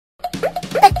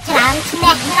ច្រើនឈ្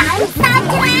នះច្រើនសើច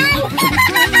ច្រើ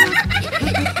ន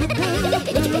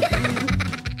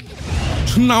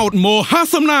ឆ្នោតមហា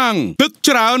សំណាងទឹក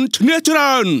ច្រើនឈ្នះច្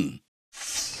រើន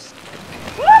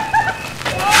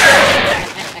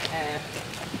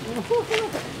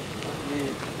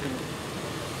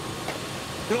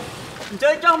អញ្ជើ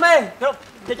ញចុះមេគ្រប់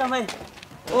អញ្ជើញចុះមេ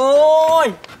អូយ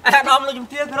អាដាមលោកជំ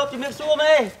ទាវគ្រប់ជំរាបសួរ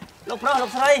មេលោកប្រុសលោក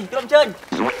ស្រីគ្រប់អញ្ជើញ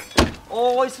អូ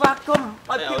យស្វាគមន៍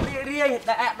ឲ្យភាពរីករាយ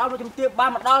ដែលអាដាមលោកជំទាវបាន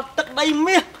មកដល់ទឹកដី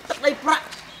មាសទឹកដីប្រាក់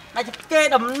ដែលជាគេ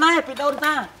ដំណើរពីដូន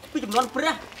តាពីចំនួនព្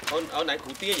រះអូនណៃគ្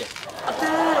រូទាយអត់ទេ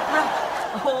លោកប្រុស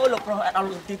អូយលោកប្រុសអាដាម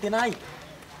លោកជំទាវទៀតហើយ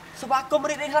ស្វាគមន៍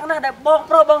រីករាយខ្លាំងណាស់ដែលបង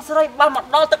ប្រុសបងស្រីបានមក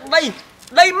ដល់ទឹកដី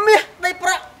ដីមាសដីប្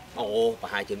រាក់អូប្រ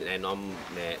ហែលជាណែនាំ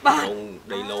ណែក្នុង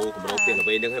ដីឡូកម្រងទៀតទៅ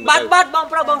វិញហ្នឹងហើយបាទបាទបង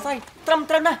ប្រុសបងស្រីត្រឹម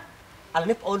ត្រូវណាស់ឥឡូវ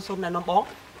នេះបងអូនសូមណែនាំបង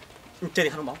អញ្ជើញ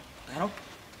ខាងបងហ្នឹង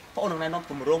បងអូននឹងណែនាំ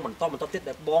គម្រោងបន្តទៀត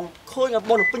ដែលបងឃើញឲ្យ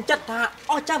បងនឹងពេញចិត្តថា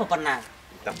អស់ចាស់ប៉ុណ្ណា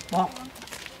បង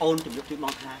អូនជំរាបជូនប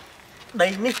ងថាដី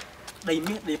នេះដី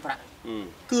មាសដីប្រាក់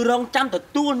គឺរងចាំទ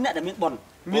ទួលអ្នកដែលមានបុណ្យ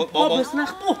មានបុណ្យវាសនា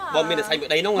ខ្ពស់បងមានតែស្អីមួយ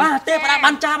ដីនោះបាទទេប្រា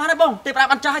បានចាស់បានហើយបងទេប្រា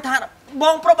បានចាស់ឲ្យថាប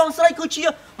ងប្រុសបងស្រីគឺជា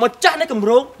ម្ចាស់នៃគម្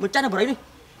រោងម្ចាស់នៃបរិយានេះ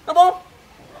ណាបង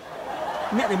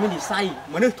អ្នកដែលមាននិស័យ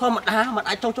មនុស្សធម្មតាមិន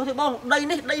អាចចុះទេបងដី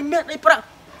នេះដីមាសដីប្រាក់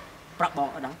ប្រាក់បង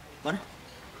អត់ដឹងបងណា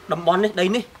តំបន់នេះដី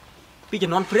នេះពី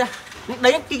ចំនួនព្រះនេះដី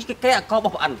គឺគេអករប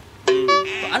ស់ព្រះអិ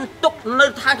នទុកនៅ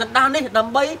ឋានកណ្ដាលនេះដើ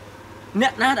ម្បីអ្ន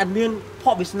កណាដែលមាន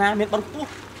ភ័ព្វវាសនាមានបុណ្យខ្ពស់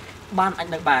បានអាច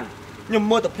នៅបានខ្ញុំ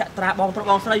មើលទៅភ័ក្ត្រាបងប្រុស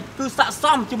បងស្រីគឺស័ក្តិស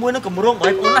មជាមួយនឹងគម្រោងប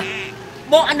រិយាបងណា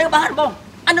បងអាចនៅបានបង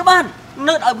អាចនៅបាន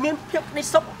នៅឲ្យមានភាពនៃ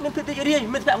សុខមានភាពរីករាយ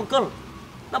មានភ័ក្ត្រមង្គល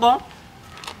ណាបង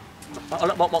អ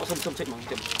ត់បងសុំសិចមក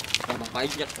ជិះបងបាយ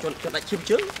យកជន់ដាច់ឈាម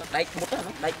ជើងដាច់មុតណា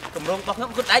ដាច់កម្រងរបស់ខ្ញុំ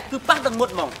គឺដាច់គឺប៉ះដល់មុត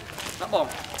ហ្មងណាបង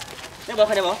នេះបង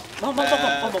ឃើញទេប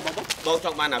ងច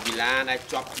ង់បានអាវីឡាដែល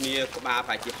ជាប់គ្នាក្បាល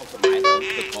ប្រហែលជា60ម៉ែត្រ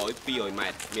ទៅក្រោយ200ម៉ែ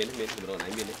ត្រមានគម្រោងណា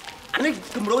មានទេអានេះ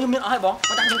គម្រោងខ្ញុំមានអស់ហើយបង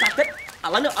ប៉ុន្តែខ្ញុំតែគិតឥ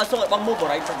ឡូវនេះឲ្យសូមឲ្យបងមើលប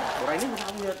រិយាបរិយានេះវាថា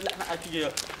វាលក្ខណៈជា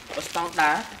ស្តង់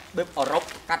ដាបែបអឺរ៉ុប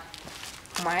កាត់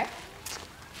ខ្មែរ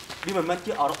វាមិនមែន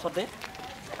ជាអឺរ៉ុបសុទ្ធទេ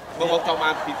បងចង់បា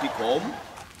នពីក្រម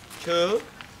ឈើ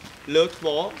លើថ្ម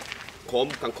ក្រម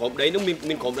ខាងក្រមដីនោះ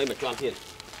មានក្រមដីមួយជាន់ទៀត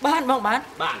បានបងបាន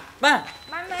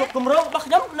ទុកគម្រោងរបស់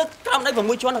ខ្ញុំនៅក្រោមដី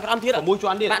6ជាន់នៅក្រោមទៀត6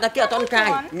ជាន់ទៀតបាទតែគេអត់តន់កាយ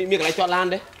មានកន្លែងចតឡាន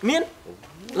ទេមាន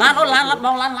ឡានអូឡានប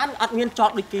ងឡានអត់មានចត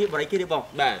ដូចគេបរិយាគេទេបង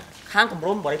បាទខាងគម្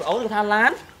រោងបរិយាអូនគេថាឡា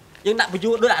នយើងដាក់បញ្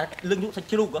យួរដូចលើកយុសាច់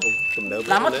ជ្រូកទំនើប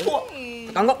ឡានមកពួក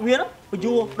កងងក់វាបញ្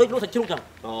យួរដូចលក់សាច់ជ្រូកចឹង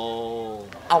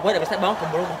អូអ្វីដែលពិសេសបងគ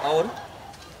ម្រោងបងអូន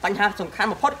បញ្ហាសំខាន់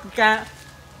បំផុតគឺការ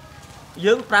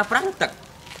យើងប្រើប្រាស់ទឹក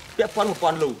ពាក់ព័ន្ធប្រព័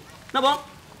ន្ធលូណាបង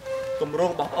គម្រោ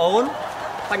ងបងអូន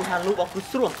បញ្ហាលូបងគឺ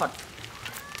ស្រួលបំផុត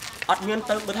អត់មាន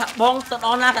ទៅបើថាបងទៅដ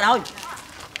ល់ណាក៏ដោយ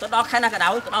ទៅដល់ខេត្តណាក៏ដោ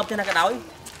យទៅដល់ប្រទេសណាក៏ដោយ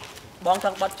បងច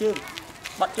ង់បាត់ជើង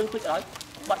ពេកក៏ដោយ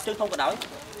បាត់ជើងធំក៏ដោយ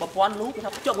ប្រព័ន្ធលូគេ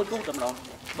ថាភ្ជាប់មួយគូតែម្ដង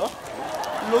បង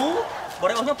លូប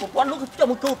រិយាខ្ញុំប្រព័ន្ធលូគឺភ្ជាប់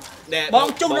មួយគូបង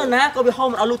ជុំនៅណាក៏វាហូរ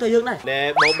មិនអត់លូទៅយើងដែរ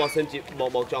បងសិនជា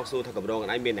បងចង់សួរថាកម្រង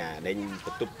អីមានណាដេញប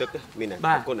ន្ទប់ទឹកមានណា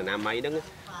គុណអនាម័យហ្នឹង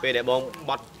ពេលដែលបង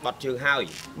បាត់ជើងហើយ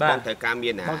បងត្រូវការមា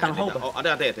នណាបងតាំងហូបអត់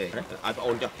ទេឲ្យបង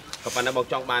អូនចុះក៏ប៉ុន្តែបង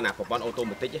ចង់បានណាប្រព័ន្ធអូតូ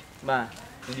ម៉ាទិកទេបា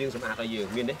ទយើងសម្អាតឲ្យយើង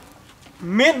មានទេ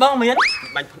មានបងមាន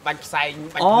បាញ់ផ្សែង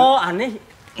អូអានេះ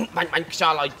បាញ់ខ្យ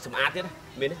ល់ឲ្យសម្អាតទៀត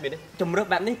មានទេជំរឿន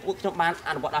បែបនេះពួកខ្ញុំបាន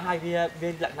អនុវត្តដល់ហើយវា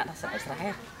លក្ខណៈថាស្រស់ស្រែ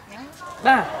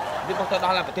បាទវាបងទៅដ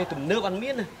ល់ប្រទេសទំនើបអត់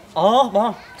មានអូបង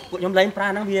ពួកខ្ញុំលែងប្រើ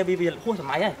ហ្នឹងវាហួសស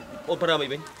ម័យហើយអូនប្រើមិន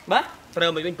វិញបាទប្រើ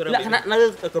មិនវិញលក្ខណៈនៅ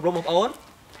ក្រុមបងប្អូន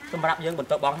សម្រាប់យើងបន្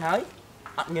តបងហើយ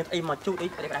អត់មានអីមកជូតអី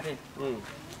ប្រទេសទេ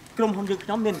ក្រុមហ៊ុនយើងខ្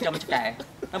ញុំមានចំឆ្កែ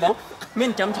ណាបងមា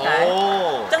នចំឆ្កែ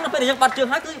អញ្ចឹងដល់ពេលយើងបាត់ជើង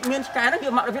ហើយគឺមានឆ្កែហ្នឹង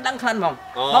វាមកវាដឹងខ្លាំងហ្មង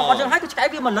បងបាត់ជើងហើយគឺឆ្កែ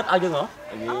វាមកលិតឲ្យយើងហ៎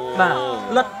បាទ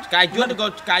លិតឆ្កែយួនឬក៏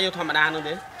ឆ្កែយកធម្មតាហ្នឹង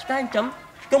ទេឆ្កែចំ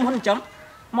ក្រុមហ៊ុនចំ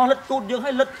មកលិតគូតយើង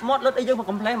ឲ្យលិតមាត់លិតអីយើងមក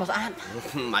កំ pl មកស្អាត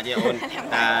មិនទេអូន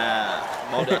តា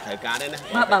បងដូចត្រូវការទេណា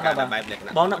បាទបែបលក្ខ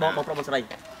ណៈបងណាបងប្រុសបងស្រី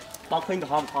បងឃើញក្រ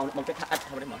ហមបងគិតថាឥត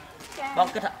ធម្មតាបង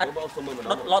គិតថាឥតបងសុំមើលម្ដង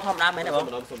ឡោធម្មតាមែនទេប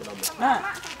ងសុំម្ដងណា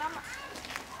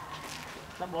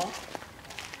បង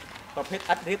ប្រភេទ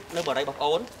ឥតរៀបនៅបរិយាបងប្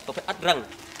អូនប្រភេទឥតរឹង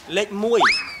លេខ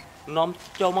1នាំ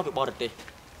ចូលមកពីបរទេស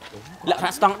លក្ខ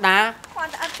ណៈស្តង់ដា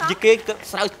ជាគេ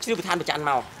ស្រាវជ្រាវពីឋានប្រចាំ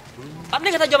មកអត់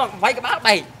នេះគេថាយកមកវាយក្បាល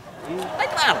បែកដៃ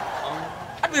ក្បាល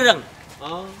អត់វារឹង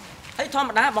ហើយធម្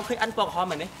មតាបងឃើញអិនពណ៌ក្រហម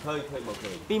មែនទេឃើញបងឃើ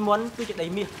ញពីមុនគឺជាដី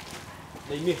មាស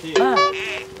ទៀតបាទ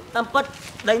តាមពិត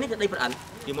ដីនេះជាដីប្រអិន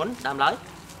ពីមុនដើមឡើយ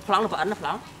ប្លង់នៅប្រអិនណាប្ល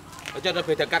ង់អញ្ចឹងទៅ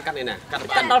ពេលទៅកាត់នេះណាកាត់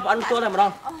ដល់ប្រអិនផ្ទាល់តែម្ដ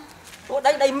ងអូ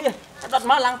ដីមាសដុត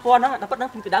មកឡើងពណ៌ហ្នឹងតែពិតហ្នឹង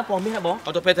ពីដើមពណ៌មាសណាបងអ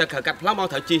ត់ទៅពេលទៅកាត់ប្លង់មក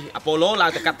ត្រូវជីអាប៉ូឡូឡើ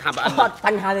ងទៅកាត់ថាប្រអិនអត់ប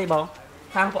ញ្ហាទេបង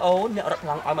ខាងប្អូនអ្នករត់ប្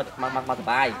លង់ឲ្យមកសុ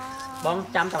បាយបង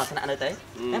ចាំតាមអាសនៈនៅទេ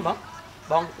ណាបង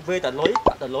បងវេតលុយ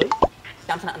បាត់តលុយ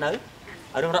ចាំស្នាក់នៅ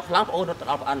រឿងរត់ប្លង់បងអូនរត់ទៅ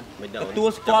ដល់ប្រអិនទទួល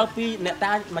ស្គាល់ពីអ្នក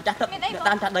តាម្ចាស់ទឹកអ្នក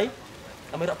តាចាស់ដី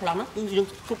ដើម្បីរត់ប្លង់ហ្នឹងគឺយើង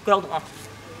គ្រប់គ្រងទាំងអស់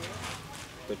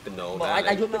ទៅទៅណូបងអា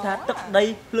ចយល់ថាទឹកដី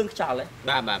ភ្លើងខ្យល់ហ៎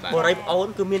បាទបរិយបងអូន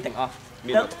គឺមានទាំងអស់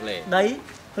មានទឹកដី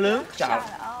ភ្លើងខ្យល់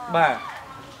បាទ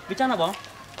វាចឹងណាបង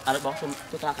ឥឡូវបងខ្ញុំ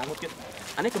ទៅតាមខាងមុខទៀត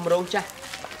អានេះគម្រោងចាស់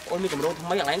អូនមានគម្រោងថ្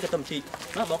មីកន្លែងគេទំជី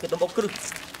ណាបងគេទំបុកគ្រឹះ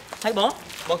ហើយបង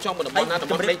ចង់មកតំបន់ណាតំ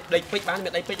បន់ដីពេជ្របានមា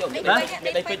នដីពេជ្រមាន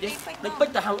ដីពេជ្រដីពេ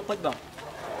ជ្រទៅហៅពេជ្របង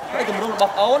ហើយគម្រោងរប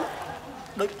ស់អូន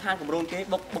ដូចខាងគម្រោងគេ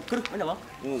បុកគ្រឹះមែនទេបង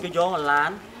គេយកឡា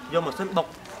នយកម៉ាស៊ីនបុក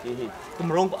គ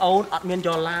ម្រោងបងអូនអត់មានយ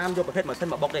កឡានយកប្រភេទម៉ាស៊ីន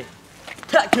មកបុកទេ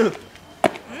ធ្លាក់ជើង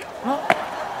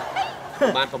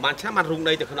បានឆ្នាំបានរុង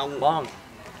ដីទៅក្នុងបង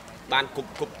បានគប់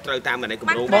ត្រូវតាមអានេះគ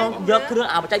ម្រោងបងយកគ្រឿង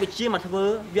បច្ចេកវិទ្យាមកធ្វើ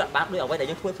វាអត់បានដូចអ្វីដែល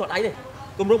យើងធ្វើផ្ទាល់ដៃទេ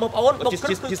គម្រោងបងប្អូនបុកគ្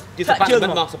រឹះជាសបញ្ញមិ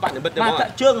ត្តមកសបញ្ញមិត្តមក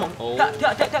ជើងហ្មងតា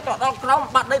ក់ដល់ក្រោម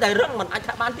បាត់ដីដែលរឹងមិនអាច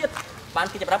ថាបានទៀតបាន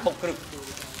គេចាប់បុកគ្រឹះ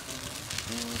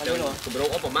គម្រោង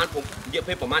អស់ប្រហែលរយៈ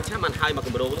ពេលប្រហែលឆ្នាំបានហើយមកគ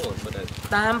ម្រោងហ្នឹងមើលទៅ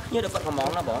តាមភ្ញៀវដែលគាត់កំង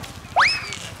ណាបង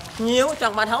ភ្ញៀវច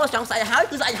ង់បានហើយចង់ស្អែកហើយ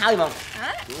គឺស្អែកហើយហ្មង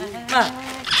បាទ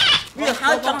វាហើ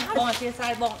យចង់បងអធិស្ឋា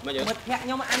នបងមិត្តភក្តិខ្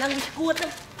ញុំអាហ្នឹងឈួត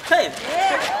ទេ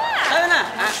ទៅណា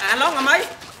អាឡងអាម៉ៃ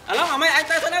អញ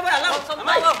ទៅទៅវិញអាឡងអា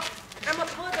ម៉ៃបងអាមក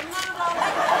ធ្វើដំណើរឡង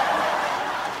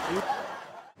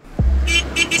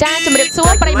ចាជំរាបសួ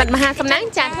រប្រិយមិត្តមហាសំណាង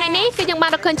ចាថ្ងៃនេះគឺយើងបា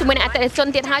នរកឃើញជាមួយនឹងអតិថិជន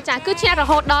ទៀតហើយចាគឺឈ្នះរ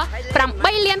ហូតដល់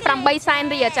8លាន8សែន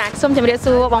រៀលចាសូមជំរាប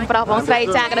សួរបងប្រុសបងស្រី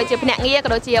ចាក៏ដូចជាភ្នាក់ងារក៏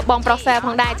ដូចជាបងប្រុសសែផ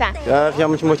ងដែរចាខ្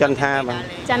ញុំឈ្មោះចន្ទថាបាទ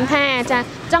ចន្ទថាចា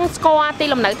ចង់ស្គាល់ទី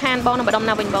លំនៅឋានបងនៅម្ដុំ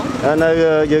ណាវិញបងនៅ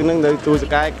យើងនឹងនៅទួលស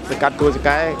កែសកាត់ទួលស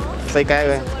កែស្អីកែ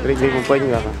រាជធានីភ្នំពេញ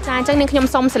បាទចាអញ្ចឹងនាងខ្ញុំ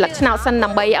សូមសិលឹកឆ្នោតសិនដើ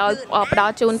ម្បីឲ្យផ្ដ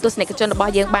ល់ជូនទស្សនិកជនរប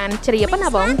ស់យើងបានជ្រាបណា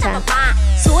បងចា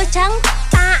សួរចឹង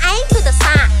តាឯងគឺត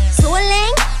សាសួរលេ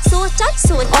ងសួរចុច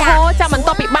សួរចាអូចាបន្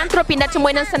ទាប់ពីបានត្រួតពិនិត្យជាមួ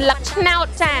យនឹងសញ្ញាឆ្នោត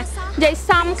ចានិយាយ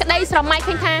សំក្តីស្រមៃ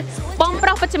ឃើញថាបងប្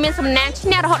រុសពិតជាមានសំណាងឈ្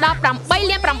នះរហូតដល់8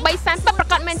លាន8សែនពិតប្រា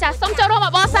កដមែនចាសូមចូលរួម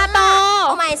បងសាតអូ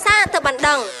ម៉ៃសាទៅបណ្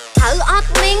ដឹងត្រូវអត់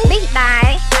មីងនេះដែរ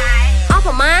អស់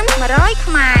ប្រហែល100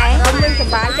ខ្មែរខ្ញុំមិនស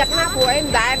ប្បាយចិត្តណាស់ព្រោះអីមិ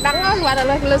នដែរដឹងគាត់ទៅ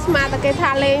លើស្មាតគេថា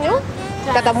លេង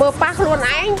គាត់តែមើលប៉ះខ្លួន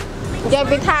ឯងនិយាយ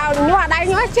ពីថាញ័រដៃ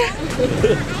ញ័រចា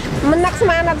មិននឹកស្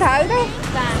មានដល់ត្រូវទេ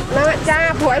ណាចា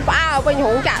ព្រោះឯងផ្អើវិញរ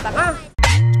ងចាក់ទាំងអស់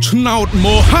ឆ្នោតម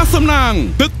ហាសំណាង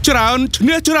ទឹកច្រើនឈ្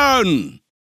នះច្រើន